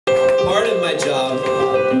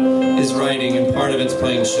is writing, and part of it's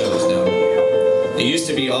playing shows now. It used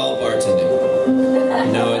to be all bartending.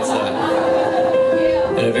 Now it's that.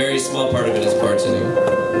 And a very small part of it is bartending.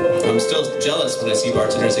 I'm still jealous when I see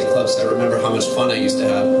bartenders at clubs. I remember how much fun I used to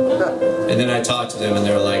have. And then I talk to them and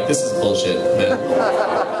they're like, this is bullshit, man.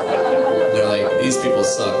 They're like, these people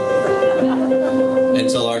suck.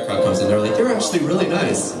 Until our crowd comes in, they're like, they're actually really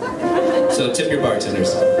nice. So tip your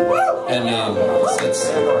bartenders. And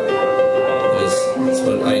that's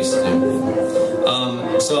what I used to do.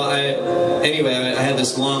 Anyway, I had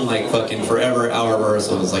this long, like, fucking forever hour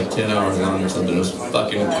rehearsal. It was like 10 hours long or something. It was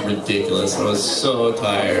fucking ridiculous. I was so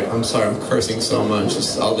tired. I'm sorry, I'm cursing so much.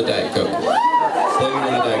 It's all the Diet Coke. Blaming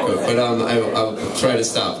on the Diet Coke. But I'll try to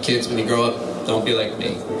stop. Kids, when you grow up, don't be like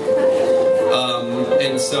me.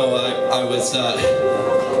 And so I was,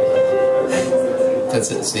 that's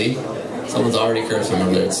it, see? Someone's already cursing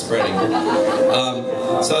over there, it's spreading.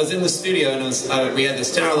 So I was in the studio, and we had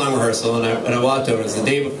this 10-hour-long rehearsal, and I walked over. It was the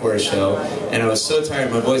day before a show, and I was so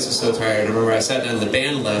tired, my voice was so tired. I remember I sat down, the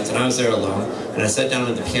band left, and I was there alone, and I sat down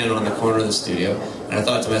at the piano in the corner of the studio, and I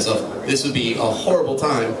thought to myself, this would be a horrible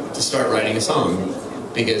time to start writing a song,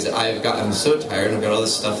 because I'm so tired, I've got all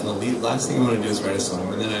this stuff, and the last thing I want to do is write a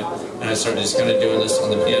song. And then I started just kind of doing this on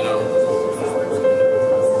the piano.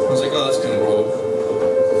 I was like, oh, that's kind of cool.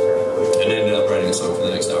 And I ended up writing a song for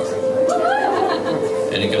the next hour.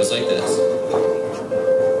 And it goes like this.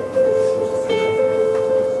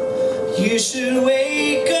 You should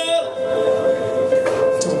wake up.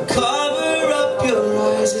 Don't cover up your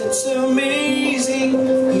eyes. It's amazing.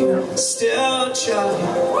 You still try.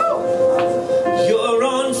 You're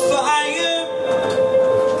on fire.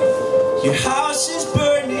 Your house is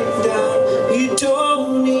burning down. You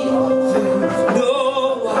don't even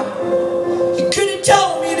know why. You could have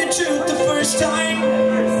told me the truth the first time.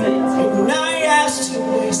 When I asked you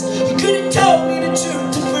this, you could have told me the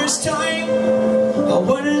truth the first time. I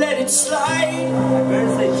wouldn't let it slide.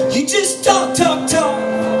 You just talk, talk, talk.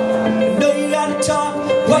 You know you gotta talk.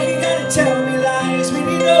 Why you gotta tell me lies when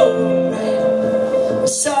you know I'm right? I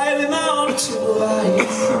saw it with my own 2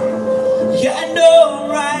 eyes. Yeah, I know I'm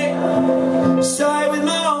right. I saw it with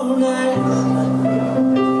my own eyes.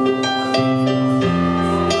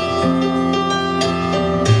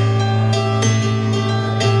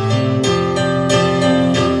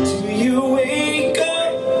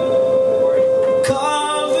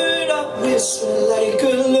 Like a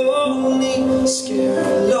lonely,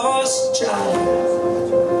 scared, lost child.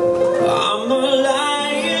 I'm a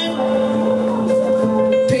lion,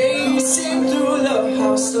 pacing through the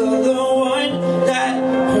house of the one that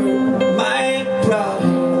hurt my pride.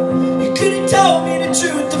 You could have told me